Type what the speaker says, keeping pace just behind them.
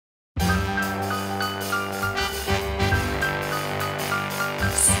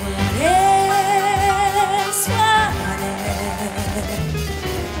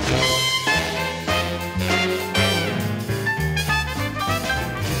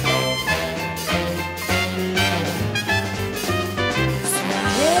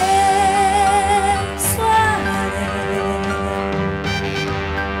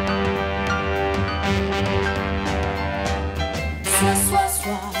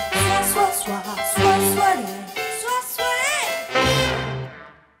Soirée.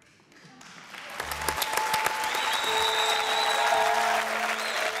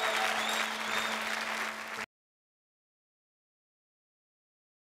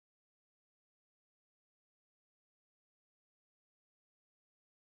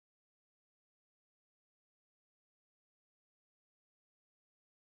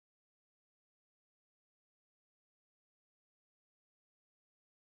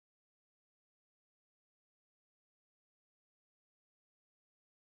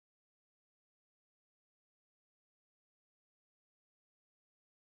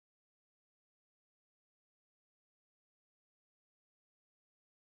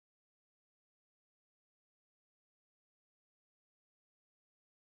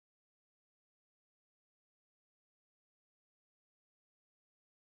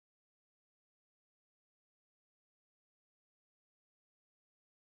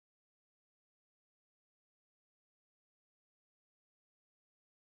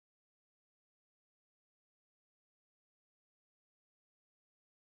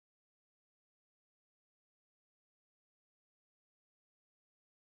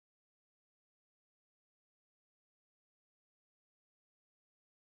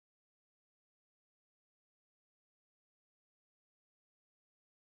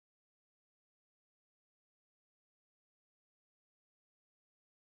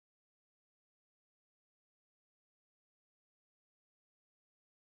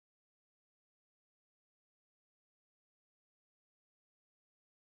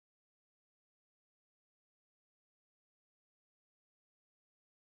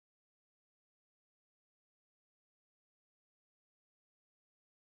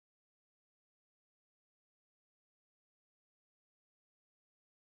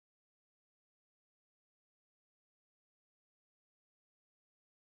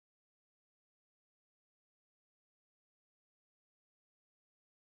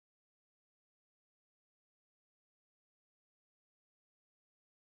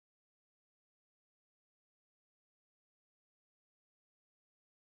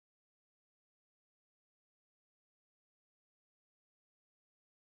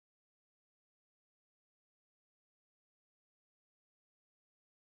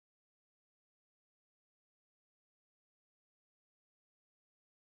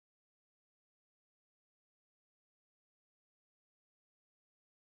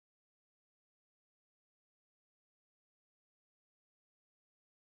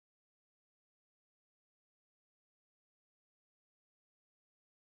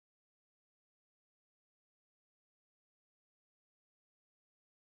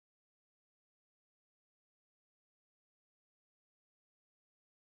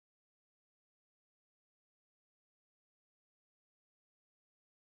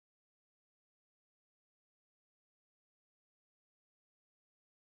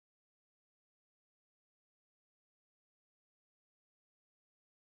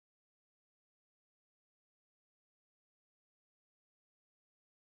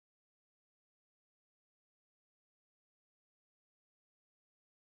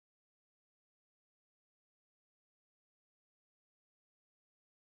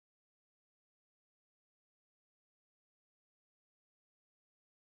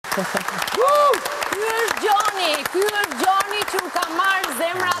 Ky është Gjoni që më ka marrë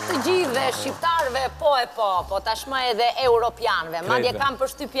zemra të gjithëve, shqiptarëve, po tashmë edhe europianëve. Madje kam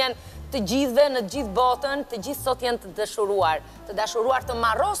përshtypjen të gjithëve në gjithë botën, të gjithë sot jenë të dashuruar të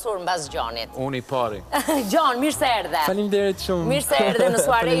marrosur mbas Gjonit. Unë I pari. Gjon, mirë se erdhe. Faleminderit shumë. Mirë se erdhe në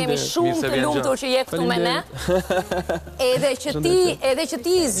Soirée, jemi shumë të lumtur që je këtu me ne. Edhe që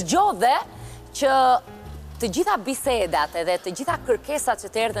ti zgjodhe që të gjitha bisedat edhe të gjitha kërkesat që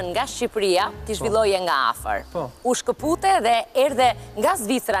të erdhen nga Shqipëria t'i zhvilloje nga afër. U shkëpute dhe erdhe nga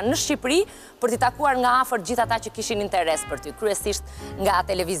Zvicra në Shqipëri për t'i takuar nga afër gjitha ata që kishin interes për ty, kryesisht nga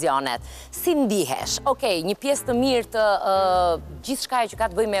televizionet. Si ndihesh? Okej, një pjesë të mirë të gjithë shkaj që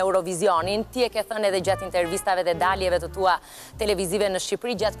ka të bëj me Eurovisionin, ti e ke thënë edhe gjatë intervistave dhe daljeve të tua televizive në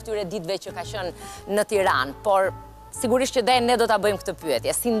Shqipëri, gjatë këtyre ditëve që ka qenë në Tiranë, por sigurisht që dhe ne do t'a bëjmë këtë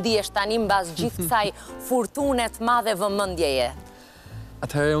pyetje. Si ndihesh tani mbas gjithë kësaj fortune të madhe vëmendjeje?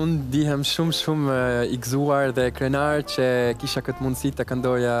 Atëherë unë ndihem shumë I gëzuar dhe krenar që kisha këtë mundësi të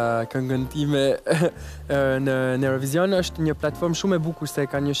këndoja këngën time në Eurovision. Është një platformë shumë e bukur se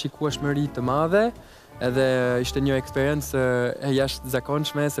ka një shikueshmëri të madhe, edhe ishte një eksperiencë e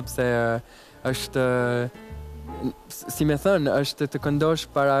jashtëzakonshme sepse është, si me thënë, është të këndosh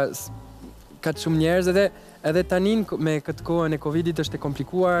para ka shumë njerëz edhe edhe tanin me këtë kohën e Covidit është e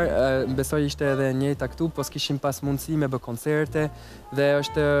komplikuar, besoj ishte edhe njëjta këtu, po s'kishim pas mundësi me bë koncerte dhe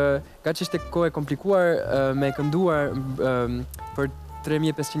është ka që ishte kohë e komplikuar me kënduar për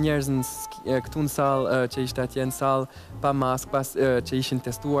 3500 njerëz këtu në sallë që ishte atje në sallë pa maskë, pas që ishin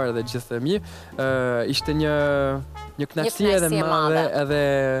testuar dhe gjithë mirë, ishte një kënaqësi edhe madhe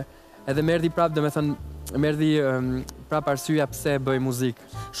edhe më erdhi prapë, domethënë më erdhi prapë arsyeja pse bëj muzikë.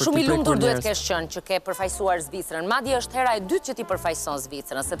 Shumë i lumtur duhet kesh qenë që ke përfaqësuar Zvicrën. Madje është hera e dytë që ti përfaqëson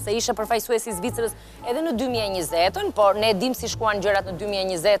Zvicrën, sepse ishe përfaqësuesi i Zvicrës edhe në 2020-ën, por ne dim si shkuan gjërat në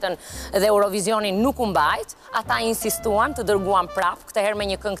 2020-ën dhe Eurovisionin nuk u mbajt. Ata insistuan të dërguan prapë, këtë herë me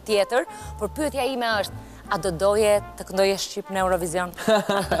një këngë tjetër, por pyetja ime është, a do doje të këndoje shqip në Eurovision?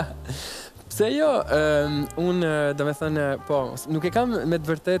 Pse jo, unë do me thënë, po, nuk e kam me të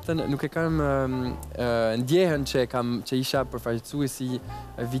vërtetën, nuk e kam ndjehen që isha përfaqësuesi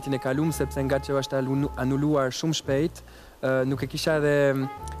vitin e kaluar, sepse nga që është anuluar shumë shpejt, nuk e kisha edhe,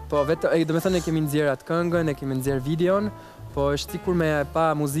 po, do me thënë e kemi nxjerr atë këngën, e kemi nxjerr videon, po është sikur me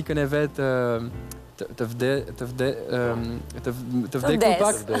pa muzikën e vetë të vdekur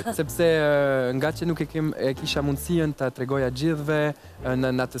pak, sepse nga që nuk e kisha mundësien të tregoja gjithve në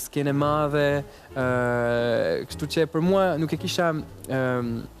atë skene madhe, kështu që për mua nuk e kisha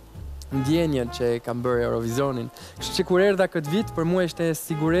ndjenjen që kam bërë Eurovisionin. Kështu që kur erdha këtë vit, për mua ishte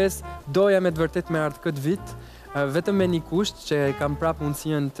sigures, doja me të vërtet me ardhë këtë vit, vetëm me një kusht që kam prapë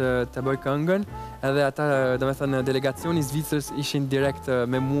mundësien të bëj këngën, edhe ata, do me thënë, delegacioni i Zvicrës ishin direkt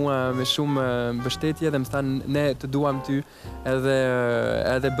me mua, me shumë mbështetje dhe më thanë, ne të duam ty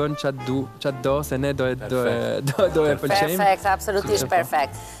edhe bën qatë do, se ne do e pëlqejmë. Perfekt, absolutisht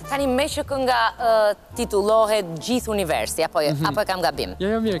perfekt. Tani me që kënga titullohet Gjithë Universi, apo e kam gabim?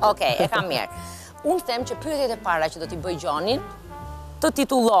 Jo, mirë. Okej, e kam mirë. Unë them që pyetjet e para që do t'i bëj Gjonin, të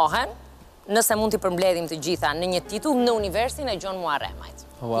titullohen, nëse mund t'i përmbledhim të gjitha në një titull, në Universin e Gjon Muarremajt.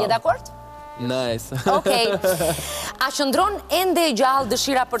 Je dakord? Nice. Okej. A qëndron ende e gjallë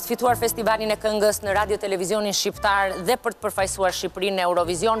dëshira për të fituar festivalin e këngës në radio televizionin shqiptar dhe për të përfaqësuar Shqipërinë në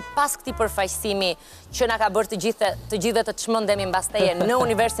Eurovision pas këtij përfaqësimi që na ka bërë të gjithë të çmendemi mbas teje në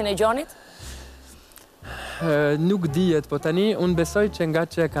Universin e Gjonit? Nuk dihet, po tani unë besoj që nga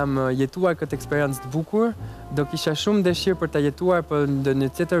që kam jetuar këtë eksperiencë të bukur, do kisha shumë dëshirë për ta jetuar për në një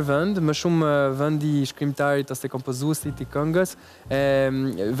tjetër vend, më shumë vendi i shkrimtarit ose kompozuesit i këngës,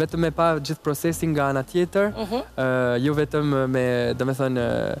 vetëm me pa gjithë procesin nga ana tjetër, jo vetëm me, domethënë,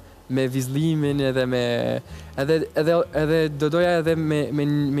 me vizlimin edhe do doja edhe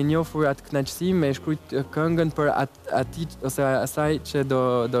me njofur atë kënaqësi, me shkruajt këngën për atij ose asaj që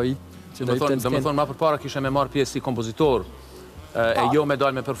do i Do me thonë, ma përpara kishe me marrë pjesë si kompozitor, e jo me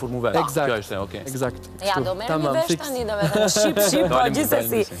dalë me performu vetë. Kjo ishte, okej. Eksakt. Ja, do merë një vesh tani, do me thënë shqip, po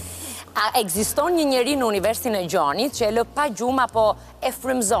gjithsesi. A ekziston një njeri në Universin e Gjonit që e lë pa gjumë apo e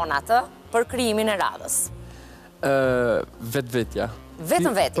frymëzon atë për krijimin e radhës? Vetvetja.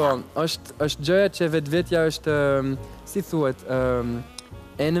 Vetëm vetja? Po, është gjëja që vetvetja është, si thuhet,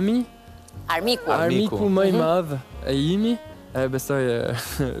 enemy? Armiku. Armiku më i madh e imi. Besoj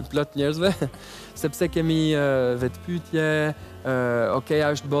plot njerëzve, sepse kemi vetpyetje, okej,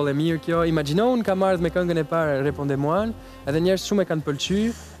 është boll e mirë kjo. Imagjino unë kam ardhur me këngën e parë Reponde-moi, edhe njerëz shumë e kanë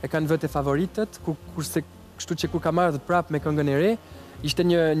pëlqyer, e kanë vënë favoritët, kurse kështu që kur kam ardhur prapë me këngën e re, ishte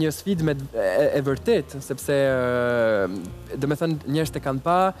një sfidë e vërtet, sepse do me thënë njerëzit e kanë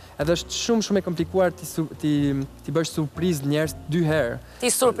pa, edhe është shumë e komplikuar ti bësh surprizë njerëz 2 herë.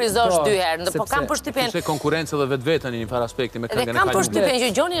 Ti surprizosh 2 herë, po kam përshtypjen. Ishte konkurrencë edhe vetën në një farë aspekti me këngën e kaluar. Dhe kam përshtypjen që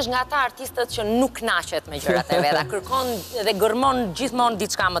Gjoni është nga ata artistët që nuk kënaqet me gjërat e veta, kërkon dhe gërmon gjithmonë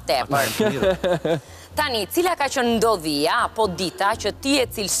diçka më tepër. Tani, cila ka qenë ndodhia apo dita që ti e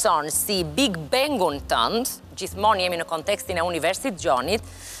cilëson si Big Bangun tënd, gjithmonë jemi në kontekstin e Universit Gjonit,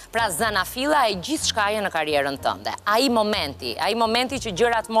 pra zanafilla e gjithë shkaje në karierën tënde. Ai momenti që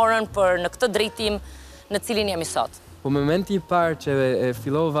gjërat morën për në këtë drejtim në cilin jemi sot. Po momenti i parë që e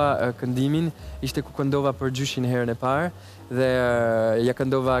fillova këndimin ishte ku këndova për gjyshin herën e parë dhe ja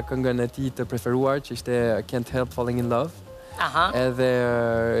këndova këngën e tij të preferuar që ishte Can't Help Falling in Love. Edhe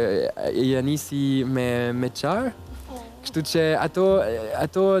ja nisi me qarë, kështu që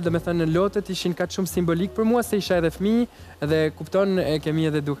ato do me thënë lotët ishin kaq shumë simbolik për mua se isha edhe fëmijë edhe kupton kemi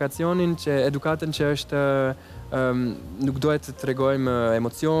edhe edukatën që është nuk duhet të tregojmë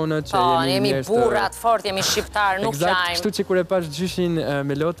emocionet, që jemi burrat fort, jemi shqiptar, nuk qajmë. Kështu që kur e pash gjyshin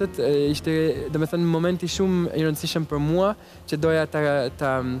me lotët, ishte do me thënë momenti shumë i rëndësishëm për mua që doja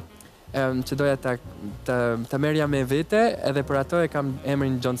që doja ta merja me vete, edhe për ato e kam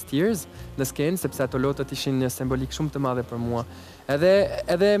emrin John Steers në skenë, sepse ato lotët ishin një simbolik shumë të madhe për mua.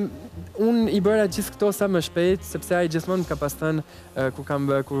 Edhe unë i bëra gjithë këto sa më shpejt, sepse ai gjithmonë ka pas thënë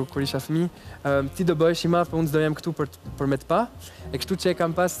kur isha fëmijë, ti do bëhesh i madh, por unë s'do jem këtu për me të pa. E kështu që e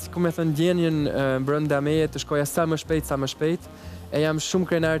kam pas, ku me thënë, ndjenjen brenda meje të shkoja sa më shpejt. E jam shumë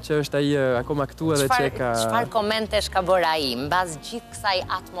krenar që është ai akoma këtu edhe që ka... Çfarë komentesh ka bërë ai, mbas gjithë kësaj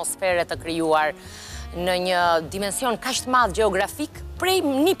atmosfere të krijuar në një dimension kaq të madh gjeografik prej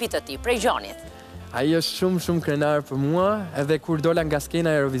nipit të tij, prej Gjonit? Ai është shumë krenar për mua, edhe kur dola nga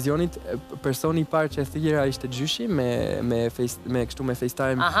skena e Eurovisionit, personi i parë që e thira ishte gjyshi me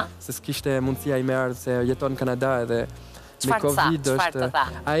FaceTime, se s'kishte mundësia i me ardhë se jeton në Kanada edhe me Covid është...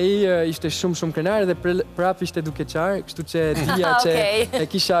 Ai ishte shumë krenar edhe prap ishte duke qarë, kështu që dija që e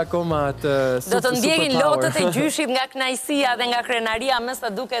kisha akoma atë superpower. Do të ndjej lotët e gjyshit nga kënaqësia dhe nga krenaria me sa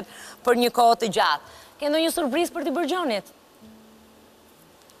duket për një kohë të gjatë. Ke ndonjë surprizë për t'i bërë Gjonit?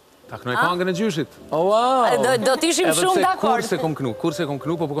 Ta kënoj këngën e gjyshit. Do t'ishim shumë dakord. Kurse kom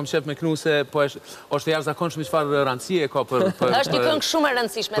knu, po kom qef me knu se është e jashtëzakonshme çfarë rëndësie ka për... Është një këngë shumë e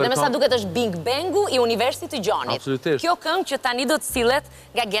rëndësishme, dhe me sa duket është Big Bangu i Universit të Gjonit. Absolutisht. Kjo këngë që tani do të sillet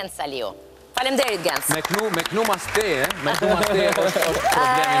nga Genc Salihu. Faleminderit Genc. Me knu mas te, është problemi i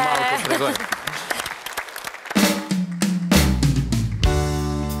madh të tregoj.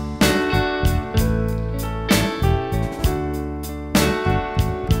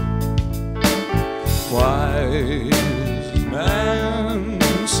 Wise men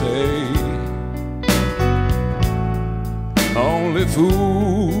say only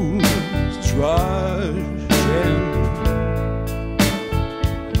fools trust him,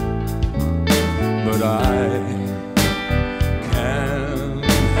 but I can't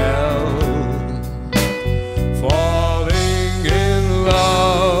help falling in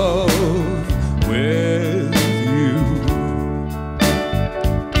love with you.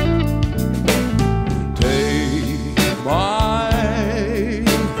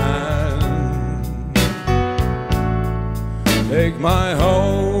 Take my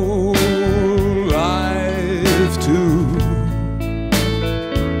whole life too.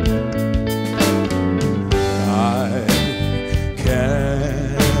 I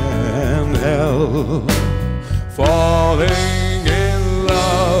can't help falling in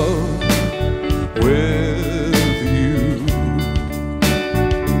love with you.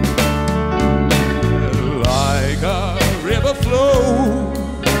 Like a river flows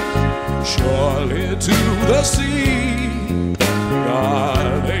surely to the sea,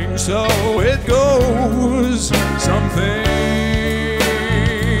 darling, so it goes. Some things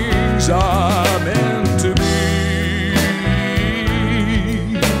are meant to be.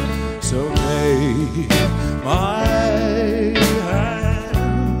 So take my hand,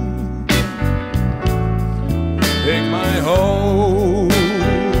 take my whole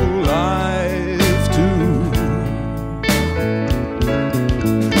life too.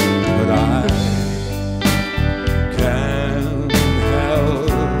 But I can't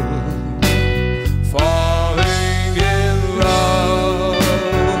falling in love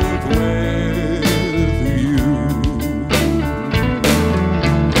with you.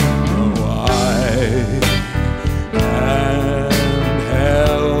 No, I can't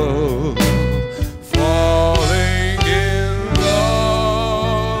help falling in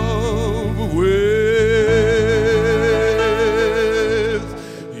love with you.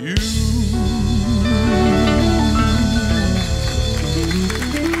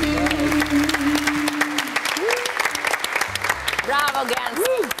 Bravo, Genc.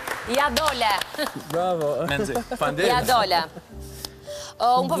 Ja dole. Bravo. Menzi, faleminderit. Ja dole.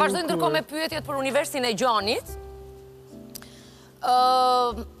 Unë po vazhdoj ndërkohë me pyetjet për Universin e Gjonit. A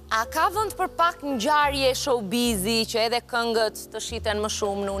ka vend për pak ngjarje showbizi që edhe këngët të shiten më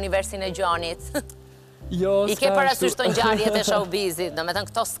shumë në Universin e Gjonit? Jo, I ke parasysh të ngjarjet e showbizit, domethënë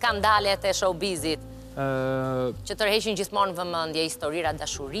këto skandalet e showbizit që tërheqin gjithmonë vëmendje, historira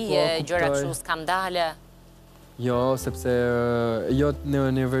dashurie, gjëra kështu, skandale. Jo, sepse jo në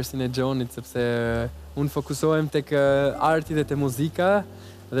Universin e Gjonit, sepse unë fokusohem tek arti dhe te muzika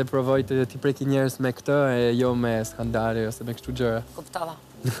dhe provoj të t'i preki njerëz me këtë e jo me skandale ose me kështu gjëra. Kuptova.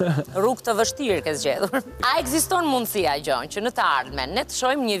 Rrugë të vështirë ke zgjedhur. A ekziston mundësia, Gjon, që në të ardhmen ne të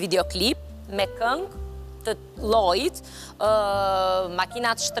shohim një videoklip me këngë të llojit,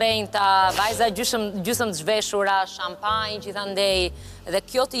 makinat shtrenjta, vajza gjysmë zhveshura, shampanjë gjithandej, dhe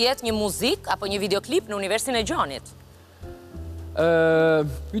kjo të jetë një muzikë apo një videoklip në Universin e Gjonit?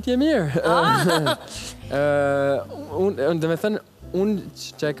 Pyetje mirë. Unë, dhe me thënë, unë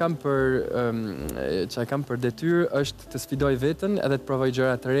që e kam për detyrë është të sfidoj veten edhe të provoj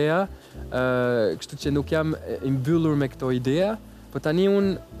gjëra të reja, kështu që nuk jam i mbyllur me këto ideja, po tani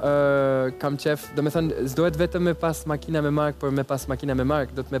unë kam qef, do me thënë, s'dohet vetëm me pas makina me mark, por me pas makina me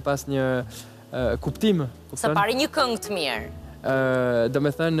mark, do të me pas një kuptim. Së pari një këngë të mirë. Do me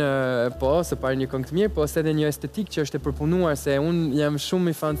thënë, po, së pari një këngë të mirë, po ose edhe një estetik që është e përpunuar, se unë jam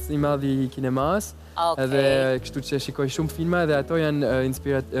shumë i fan i madhi i kinemas, edhe kështu që shikoj shumë filma dhe ato janë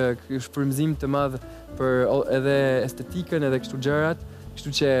shpërmëzim të madh për edhe estetikën edhe kështu gjërat,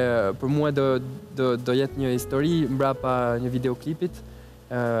 kështu që për mua do jetë një histori mbrapa një videoklipit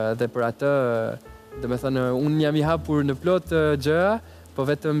dhe për atë, do me thënë, unë jam i hapur në plot gjëra, po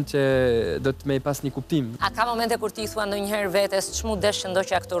vetëm që do të me i pas një kuptim. A ka momente kur ti thua ndonjëherë vetes që mu desh që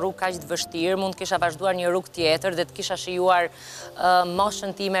ndoqja këtë rrugë kaq të vështirë, mund të kisha vazhduar një rrugë tjetër dhe të kisha shijuar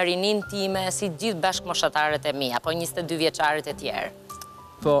moshën time, rinin time, si gjithë bashkëmoshatarët e mi, apo 22 vjeçarët e tjerë?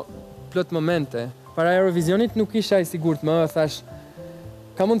 Po, plot momente. Para Eurovisionit nuk isha i sigurt më, thash,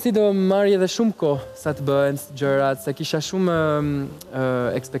 ka mundësi do marrë edhe shumë kohë sa të bëhen gjërat, se kisha shumë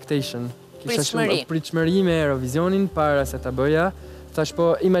expectation. Kisha shumë pritshmëri me Eurovisionin para se ta bëja. Thash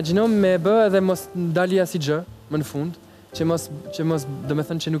po, imagjino me bë edhe mos dali asnjë gjë më në fund, që mos do me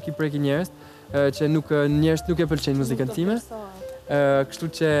thënë që nuk i preki njerëz, që njerëz nuk e pëlqejnë muzikën time. Kështu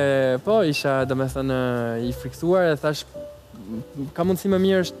që po, isha do me thënë i friksuar e thash ka mundësi më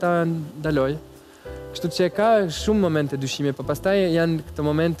mirë është ta ndaloj. Kështu që ka shumë momente dyshime, po pastaj janë këto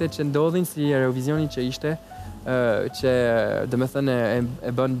momente që ndodhin si Eurovisioni që ishte, që do me thënë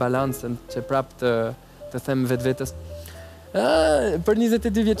e bën balancën, që prap të them vetvetes për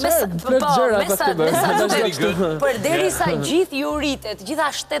 22 vjeçar, plot gjëra pas të bërë. Përderisa gjithë juritet, gjitha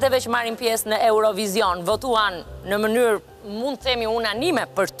shteteve që marrin pjesë në Eurovision votuan në mënyrë mund të themi unanime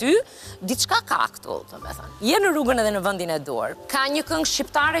për ty, diçka ka këtu, të me thënë. Je në rrugën edhe në vendin e duar. Ka një këngë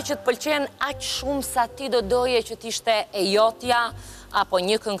shqiptare që të pëlqen aq shumë sa ti do doje që t'ishte e jotja, apo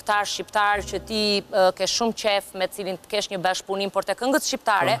një këngëtar shqiptar që ti ke shumë qef me cilin të kesh një bashkëpunim, por te këngët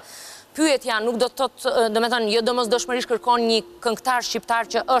shqiptare, pyetja nuk do të thotë, do me thënë, jo domosdoshmërisht kërkon një këngëtar shqiptar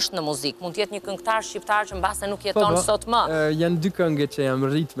që është në muzikë, mund të jetë një këngëtar shqiptar që mbase nuk jeton sot më. Janë dy këngë që jam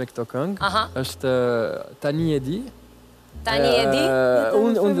rrit me këto këngë, është Tani e di. Tani e di?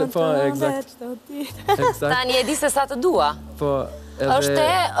 Unë, po, eksakt. Tani e di se sa të dua. Po, është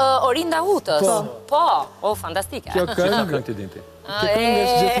e Orinda Hutës. Po, fantastike. Kjo këngë është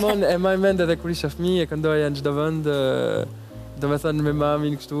gjithmonë e maj mend edhe kur isha fëmijë, e këndoja në çdo vend. Do me thënë me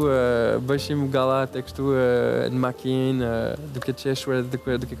mamin kështu, bëshim galate kështu në makinë, duke qeshur edhe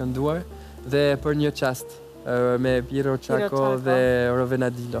duke kënduar. Dhe për një qast, me Piro Qako dhe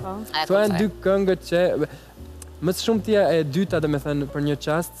Rovenadilo. Këto janë dy këngët që, më shumë tja e dyta do me thënë për një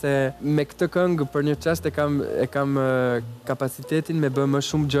qast, se me këtë këngë për një qast e kam kapacitetin me bë më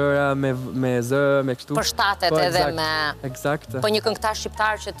shumë gjëra, me zë, me kështu. Për shtatet edhe me... Eksakt. Po një këngëtar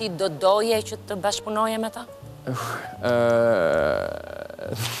shqiptar që ti do doje që të bashkëpunoje me ta?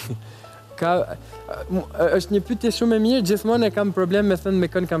 është një pyetje shumë e mirë, gjithmonë e kam problem me thënë me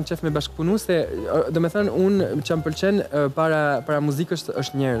kënë kam qef me bashkëpunu, se do me thënë unë që më pëlqen para muzikës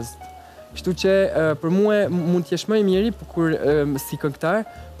është njerëz. Kështu që për mua mund t'jesh më i miri kur si këngëtar,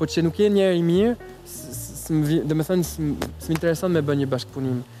 po që nuk je njerë i mirë, do me thënë s'më intereson me bë një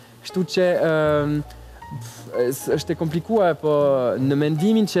bashkëpunim. Kështu që është e komplikuar, po në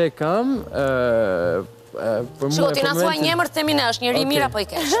mendimin që e kam, Shu, ti na thuaj një emër të themi ne, është njeri mirë apo i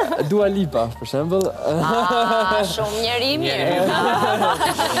keq? Dua Lipa, për shembull. Shumë njeri mirë.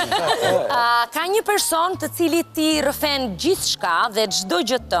 Ka një person të cilit ti rrëfen gjithçka dhe çdo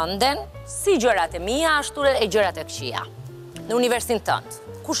gjë tënden, si gjërat e mia, ashtu e gjërat e këqija. Në universin tënd.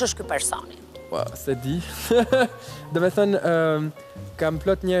 Kush është ky personi? Se di. Do me thënë, kam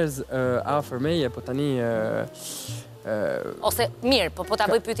plot njerëz afër meje, po tani... Ose, mirë, po ta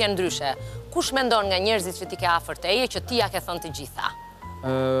bëj pyetje ndryshe. Kush mendon nga njerëzit që ti ke afër teje që ti ja ke thënë të gjitha?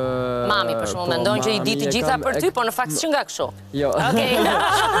 Mami, për shembull, mendon që i di të gjitha për ty, po në fakt që nga kështu. Jo.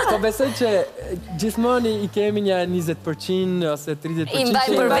 Po besoj që gjithmonë i kemi një 20% ose 30%. I mbaj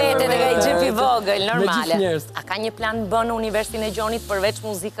për vete dhe nga i gjep i vogël, normale. A ka një plan B në Universin e Gjonit përveç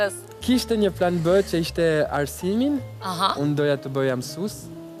muzikës? Kishte një plan B që ishte arsimin. Unë doja të bëja mësues.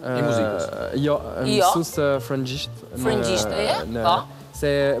 I muzikës? Jo, mësues frëngjisht. Frëngjisht, po? Se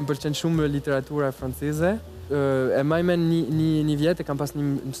më pëlqen shumë literatura franceze. E maj me një vjetë e kam pas një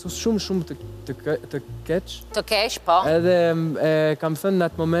mësues shumë të keq. Të keq, po. Edhe kam thënë në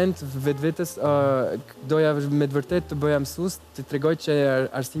atë moment vetës doja me të vërtet të bëja mësues, të tregoj që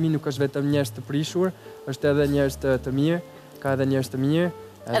arsimi nuk është vetëm njerëz të prishur, është edhe njerëz të mirë, ka edhe njerëz të mirë.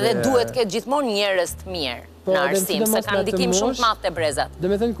 Edhe duhet këtë gjithmonë njerëz të mirë në arsim, se kanë ndikim shumë të madh te brezat. Dhe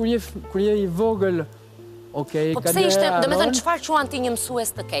me thënë, kur je I vogël, okej, po pse ishte, do me thënë, çfarë quan ti një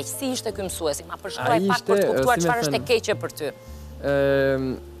mësues të keq? Si ishte ky mësues? Ma përshkruaj pak për të kuptuar çfarë është e keqe për ty.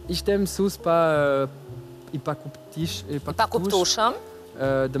 Ishte mësues I pakuptueshëm.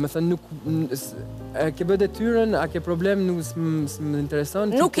 Do me thënë, nuk ke bë detyrën, a ke problem, nuk më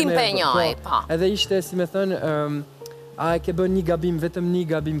intereson. Nuk impenjoj, pa. Edhe ishte, si me thënë, a ke bë një gabim, vetëm një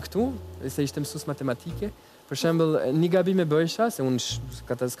gabim këtu, se ishte mësues matematike. Për shembull, një gabim e bëjsha, se unë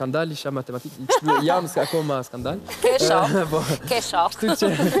ka skandal isha matematikë, jam akoma skandal. Ke shok.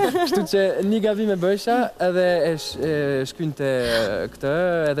 Kështu që një gabim e bëjsha, edhe e shkynte këtë,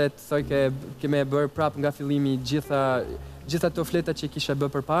 edhe të thoj ke me bërë prap nga fillimi gjitha të fletat që kisha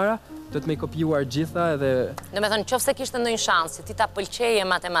bërë përpara, do të me kopjuar gjitha edhe... Do me thënë, qofse kishte ndonjë shans që ti ta pëlqeje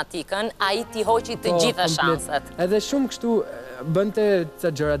matematikën, ai ti hoqi të gjitha shanset. Edhe shumë kështu bënte ca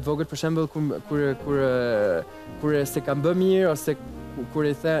gjëra të vogël, për shembull kur se kam bë mirë ose kur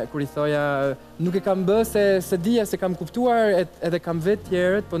I thoja nuk e kam bë se dija se kam kuptuar edhe kam vetë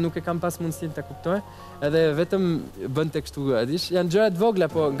tjerët, po nuk e kam pas mundësinë ta kuptoj. Edhe vetëm bënte kështu, janë gjëra të vogla,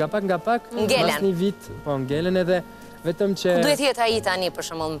 po nga pak pas një vit, po ngelen edhe vetëm që... Ku duhet jetë ai tani, për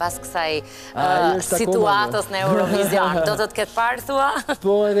shembull, mbas kësaj situatës në Eurovision? Do të ketë parë, thua?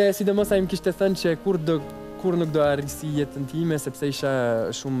 Po, edhe sidomos ai më kishte thënë që kur nuk do arrisi jetën time, sepse isha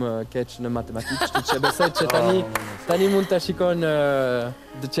shumë keq në matematikë, kështu që besoj që tani mund ta shikon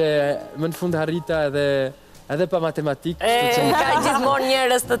që më në fund harrita edhe pa matematikë. Ka gjithmonë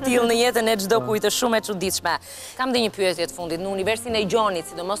njerëz të tillë në jetën e çdo kujt, është shumë e çuditshme. Kam dhe një pyetje të fundit. Në universin e Gjonit,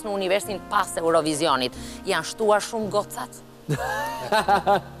 sidomos në universin pas Eurovisionit, janë shtuar shumë gocat?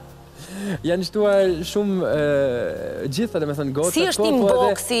 Janë shtuar shumë gjitha, dhe me thënë gocat. Si është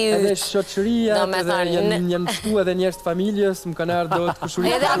inboxi? Edhe shoqëria, janë shtu edhe njerëz të familjes, më kanë ardhur dot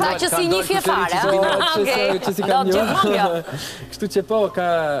kushurit. Edhe ata që si njihje fare. Që si kanë njohur. Kështu që po,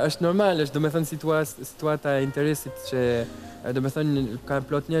 është normal, është do me thënë situata e interesit që do me thënë ka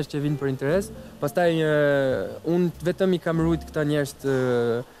plot njerëz që vinë për interes. Pastaj unë vetëm I kam rujt këta njerëz të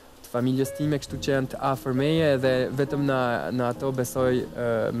familjes time, kështu që janë të afër meje edhe vetëm në ato besoj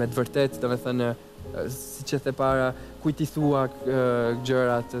me të vërtet, do me thënë, si që the para, kujt I thua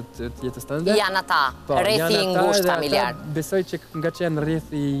gjëra të jetës tënde. Janë ata, rrethi I ngushtë familjar. Besoj që nga që janë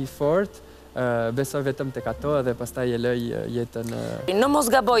rrethi fort, besoj vetëm tek ato edhe pastaj e lëj jetën. Në mos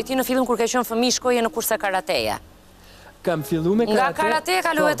gaboj, ti në fillim kur ke qenë fëmijë shkoje në kurse karateje. Kam fillu me karate. Nga karate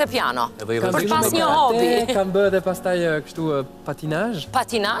kaluhet te piano. Për pas një hobi. Kam bërë dhe pastaj kështu patinazh.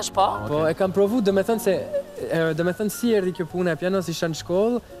 Patinazh, po? Po, e kam provu, do me thënë si erdhi kjo puna e pianos, isha në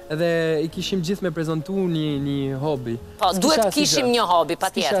shkollë edhe I kishim gjithë me prezantu një hobi. Po, duhet kishim një hobi,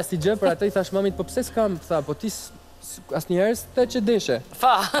 patjetër. S'kisha si gjë, për atë I thash mamit, po pse s'kam, tha, po ti asnjëherë s'te që deshe.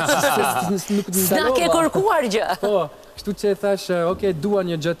 Po. S'na ke kërkuar gjë. Po, kështu që thash, okay, dua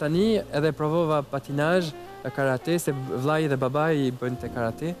një gjë tani, edhe provova patinazh, karate, se vllai dhe babai I bënte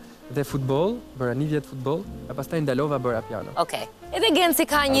karate, dhe futboll, bëra 1 vjet futboll, e pastaj ndalova bëra piano. Okej. Edhe Genci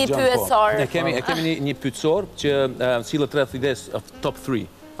ka një pyetësor. Ne kemi një pyetësor që sillet rreth ides top 3.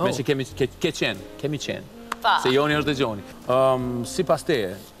 Me që kemi qenë. Se Joni është dhe Gjoni. Sipas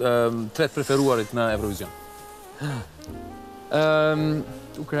teje, 3 preferuarit në Eurovision.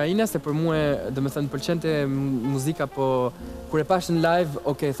 Ukraina, se për mua, do me thënë, pëlqente muzika, po kur e pash në live,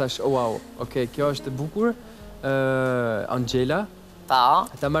 okej, thash, oh, wow, okej, kjo është e bukur. Angela. Pa.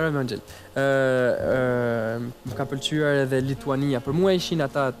 Ta marrëm Angel. Më ka pëlqyer edhe Lituania. Për mua ishin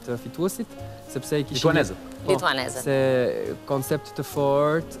ata të fituesit, sepse I kishin... Lituanezët. Se koncept të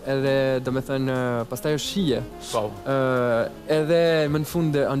fort, edhe, do me thënë, pastaj është shije. Edhe më në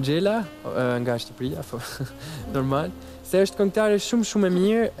fund Angela, nga Shqipëria, normal. Se është këngëtare shumë e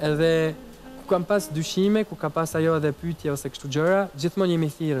mirë, edhe ku kam pas dyshime, ku ka pas ajo edhe pyetje ose kështu gjëra, gjithmonë jemi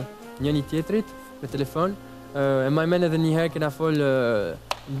thirrë njëri tjetrit me telefon. E maj men edhe një herë kena fol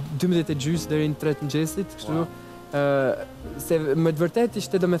 12:30 deri në 3 mëngjesit, kështu. Se me të vërtet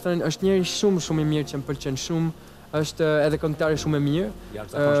ishte, do me thënë, është njëri shumë I mirë që më pëlqen shumë, është edhe këngëtare shumë e mirë.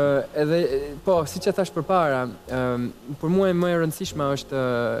 Edhe, po, si që thash përpara, për mua më e rëndësishme është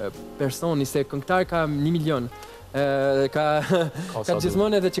personi, se këngëtar ka 1 milion. Ka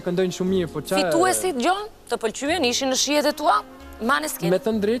gjithmonë edhe që këndojnë shumë mirë, po qa... Fituesit, Gjon, të pëlqyen, ishin në shijet e tua? Maneskin? Me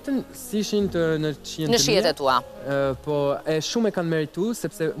të drejtën, si ishin në shijet e tua. Po, shumë e kanë meritu,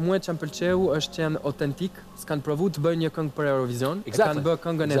 sepse mua që më pëlqeu është që janë autentik, s'kanë provu të bëjnë një këngë për Eurovision, e kanë bërë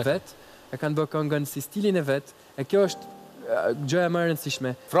këngën e vetë, e kanë bërë këngën si stilin e vetë, e kjo është gjëja më e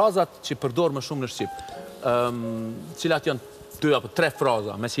rëndësishme. Frazat që përdor më shumë në Shqip, cilat janë 2 apo 3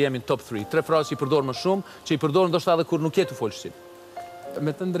 fraza, me që jemi në top 3, 3 fraza që I përdor më shumë, që I përdor ndoshta edhe kur nuk je të fol Shqip.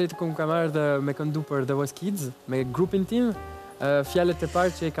 me të drejtë ku më kam marrë dhe me këndu për The Voice Kids, me grupin tim, fjalët e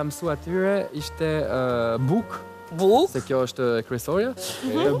parë që i kam mësuar atyre ishte buk. Buk? Se kjo është kryesorja.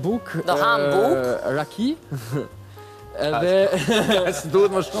 Buk. Do ham buk? Raki. Edhe...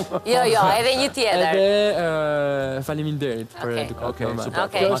 S'duhet më shumë. Jo, edhe një tjetër. Edhe faleminderit për edukat. Okej, super.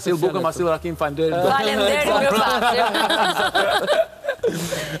 Ma sill bukën, ma sill rakin, faleminderit. Faleminderit, mirëpafshim.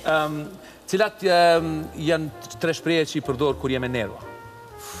 Cilat janë tre shprehje që i përdor kur jem e nerva?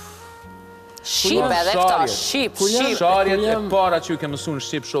 Shqip edhe këto, shqip. Sharjet e para që ju ke mësuar në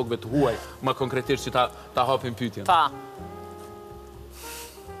shqip shokëve të huaj, më konkretisht që ta hapin pyetjen. Pa.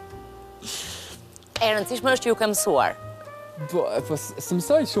 E rëndësishme është që ju ke mësuar. Po, së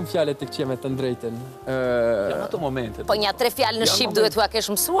mësoj shumë fjallet të këqie me të drejten. Janë ato momente. Po një 3 fjalë në shqip duhet t'ua kesh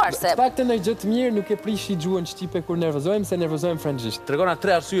mësuar, se... Të pak të në gjë të mirë nuk e prishi gjuhën shqipe kur nervozojmë, se nervozojmë frëngjisht. Tregona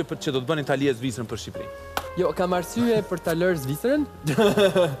 3 arsye për që do të bëni ta lije Zvicrën për Shqipërinë. Jo, kam arsye për ta lërë Zvicrën.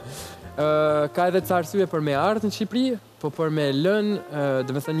 Ka edhe ca arsye për me ardhë në Shqipëri, po për me lënë,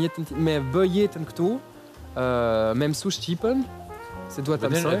 dhe me thënë jetën, me bë jetën këtu, me mësu Shqipën, se duhet të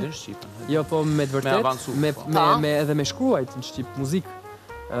mësoj. Jo, po me të vërtet, edhe me shkruajt në Shqip, muzikë.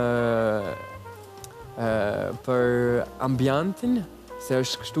 Për ambientin, se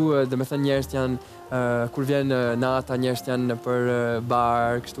është kështu, dhe me thënë njerëz janë, kur vjen nata, njerëz janë për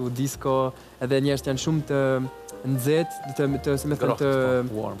bar, kështu disco, edhe njerëz janë shumë të nxehtë, se me thënë të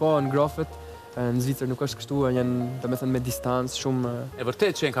po ngrofët. Në Zvicër nuk është kështu, janë do me thënë me distancë shumë... E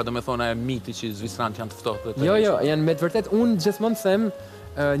vërtet që ka do me thënë e miti që Zvicrant janë të ftohtë? Jo, janë me të vërtet, unë gjithmonë them,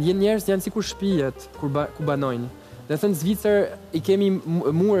 njerëz janë sikur shtëpijet ku banojnë. Dhe thënë Zvicër i kemi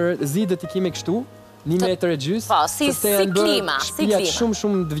murë, zidët i kemi kështu, 1 metër e gjys. Po, si klima, shtëpijat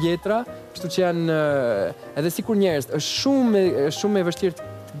shumë të vjetra, kështu që janë edhe sikur njerëz, është shumë e vështirë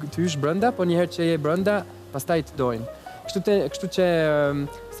të hysh brenda, po njëherë që je brenda, pastaj të dojnë. Kështu që,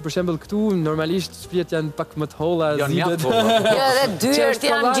 si për shembull këtu, normalisht shtëpijet janë pak më të holla, zidët. Jo, edhe dyert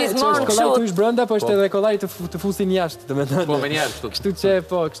janë gjithmonë kështu. Kollaj të hysh brenda, po është edhe kollaj të fusin jashtë, domethënë. Po, me njerëz këtu. Kështu që...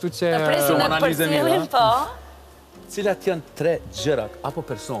 Të presin e përcjellin, po. Cilat janë 3 gjërat, apo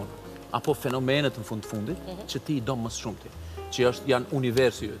persona, apo fenomenet në fundit, që ti i do më shumë ti, që janë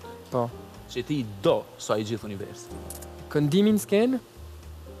universi jëtë. Po. Që ti i do sa i gjithë universi. Këndimin s'ken,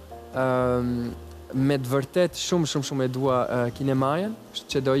 me të vërtet shumë e dua kinemajen,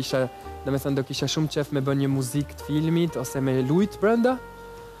 që do kisha shumë qef me bën një muzikë të filmit, ose me lujt brenda,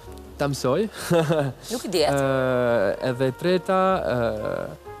 ta mësoj. Nuk i djetë. Edhe treta,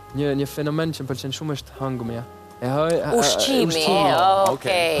 një fenomen që më pëlqen shumë është hangumja. Ushqimi,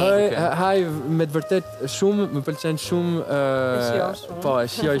 okej. Haj, me të vërtet shumë, më pëlqen shumë... Po,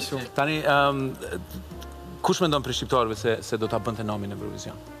 e shijoj shumë. Tani, kush mendon për shqiptarëve se do ta bënte namin në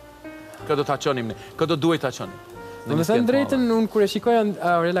Eurovision? Kë do ta qonim ne? Kë do duhet ta qonim? Do me thënë drejtën, unë kur e shikoj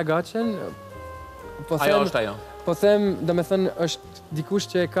Aurela Gaçen, ajo është ajo. Po them, do me thënë, është dikush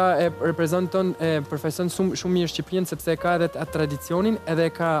që e reprezenton, e përfaqëson shumë mirë Shqipërinë, sepse ka edhe atë tradicionin, edhe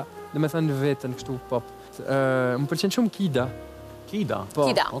ka, do me thënë, vetën kështu pop. Më pëlqen shumë Kida. Kida? Po.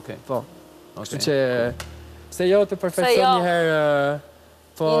 Kida. Po. Kështu që, se jo të përfaqëson një herë,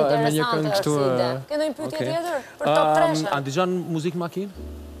 po, me një këngë kështu... Ke ndonjë pyetje tjetër për top 3-shën? A dëgjon muzikë makinë?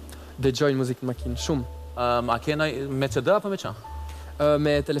 Dëgjoj muzikë në makinë, shumë. A kena me CD apo me qa?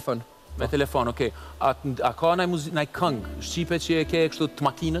 Me telefon. Me telefon, okej. A ka naj këngë shqipe që e ke kështu të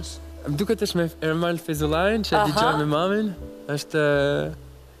makinës? Më duket është me Ermal Fezullajn, që e dëgjoj me mamin. Është...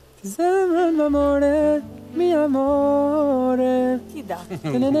 Ti zemrën m'amore, mi amore... Kida.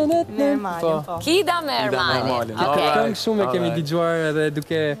 Me Ermalin, po. Kida me Ermalin. Këngë shumë e kemi dëgjuar edhe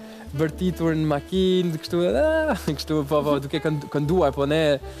duke bërtitur në makinë, kështu, po, duke kënduar, po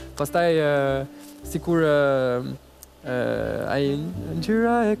ne, pastaj, sikur, ai,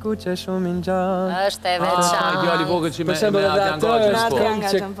 ngjyra e kuqe shumë i ngjan. Është e veçantë. Djali vogël që me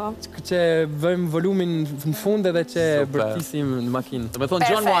angazhin, që bëjmë volumin në fund edhe që bërtisim në makinë. Do me thonë,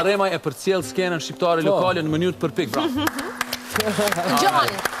 Gjon Muarrema e përcjell skenën shqiptare lokale në mënyrë të përpik, bravo. Gjon,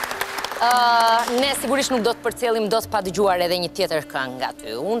 ne sigurisht nuk do të përcjellim dot pa dëgjuar edhe një tjetër këngë nga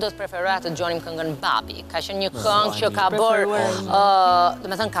ty. Unë do të preferoja të dëgjonim këngën Babi. Ka qenë një këngë që ka bërë, do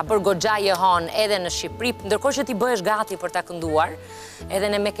me thënë, ka bërë goxha jehon edhe në Shqipëri, ndërkohë që ti bëhesh gati për ta kënduar, edhe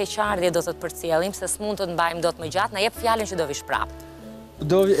ne me keqardhje do të përcjellim, se s'mund të të mbajmë dot më gjatë, na jep fjalën që do vish prapë.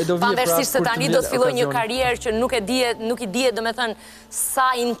 Pavarësisht se tani do të filloj një karrierë që nuk i dihet, do me thënë,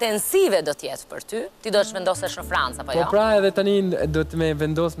 sa intensive do t'jetë për ty, ti do të vendosesh në Francë, apo jo? Po pra edhe tani do të me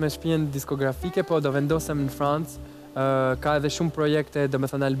vendos me shtëpinë diskografike, po do vendosem në Francë, ka edhe shumë projekte,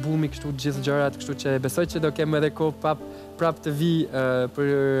 domethënë albumi, kështu gjithë gjërat, kështu që besoj që do kem edhe kohë prap të vi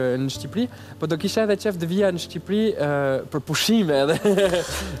në Shqipëri, po do kisha edhe qef të vija në Shqipëri për pushime edhe.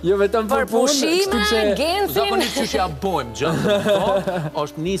 Jo vetëm për punë, pushime, Gencin. Zakonisht që ja bojmë gjë.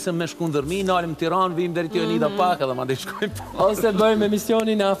 Është nisëm me shkundërmi, nalim Tiranë, vim deri te Jonida pak edhe mandej shkojmë po. Ose bëjmë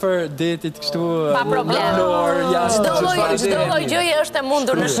emisionin afër Detit kështu. Pa problem. Çdo lloj gjëje është e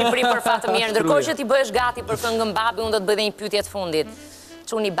mundur në Shqipëri për fat të mirë. Ndërkohë që ti bëhesh gati për këngën Babi, unë do të bëj një pyetje të fundit.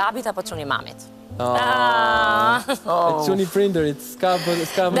 Çuni babit apo çuni mamit? Çuni prindërit, s'ka do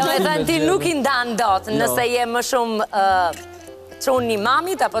me thënë ti nuk i ndan dot nëse je më shumë çuni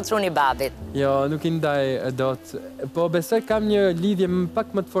mamit apo çuni babit? Jo, nuk i ndaj dot. Po besoj kam një lidhje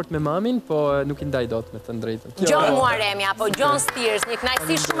pak më të fortë me mamin, po nuk i ndaj dot me të drejtën. Gjon Muaremi apo Gjon Stiers, një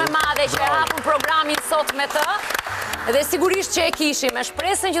kënaqësi shumë e madhe që e hapun programin sot me të. Dhe sigurisht që e kishim me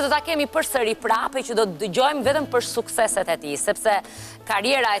shpresën që do ta kemi përsëri prapë, që do të dëgjojmë vetëm për sukseset e tij, sepse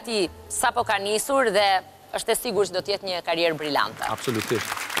karriera e tij sapo ka nisur dhe është e sigurt që do të jetë një karrierë brillante. Absolutisht.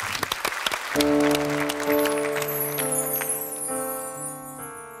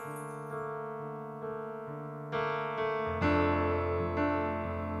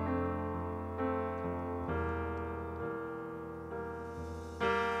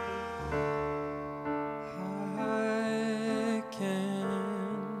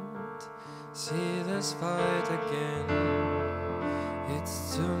 See this fight again.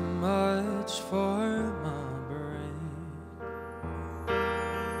 It's too much for my brain.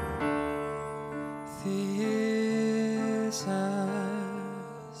 This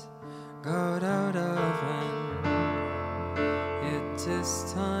has got out of hand. It is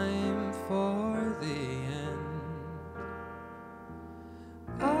time for the end.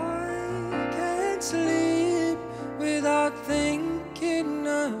 I can't sleep without thinking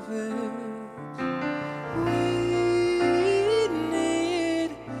of it.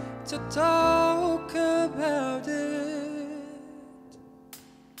 To talk about it.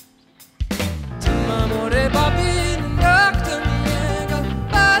 Ti m'amore papi nokta miega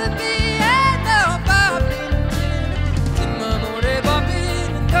Bardhi no papi. Ti m'amore papi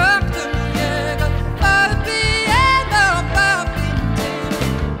nokta miega Bardhi no papi.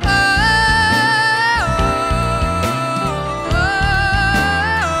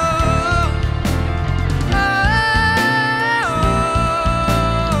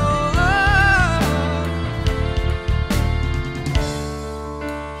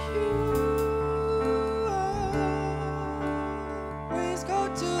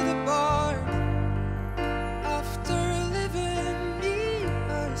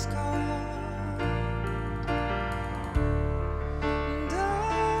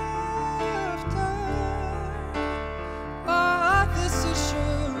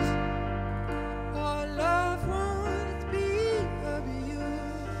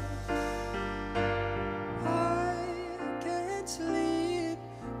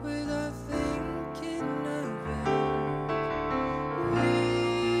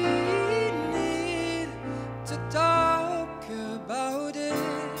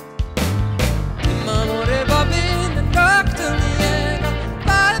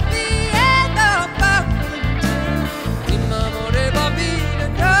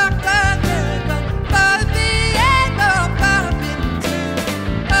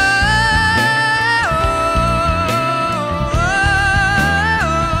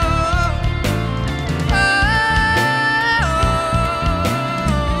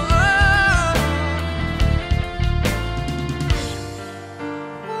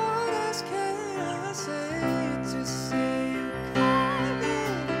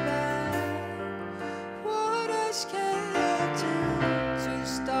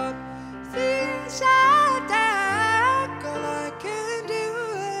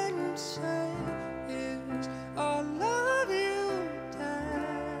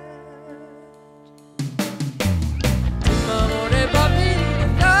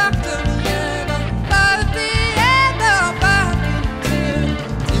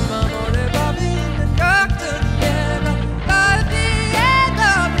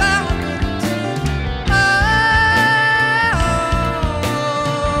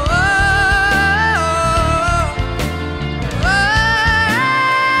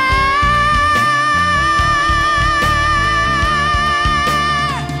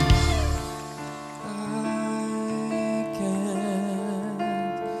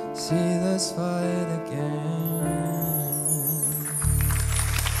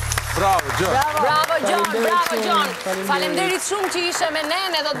 Bravo, Gjon. Bravo, Gjon. Faleminderit shumë që ishe me ne.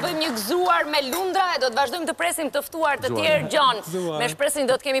 Ne do të bëjmë një gëzuar me lundra e do të vazhdojmë të presim të ftuar të tjerë, Gjon. Me shpresin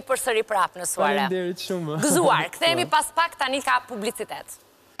do të kemi përsëri prapë në Soirée. Faleminderit shumë. Gëzuar. Kthehemi pas pak, tani ka publicitet.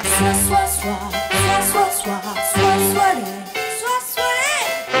 Soirée.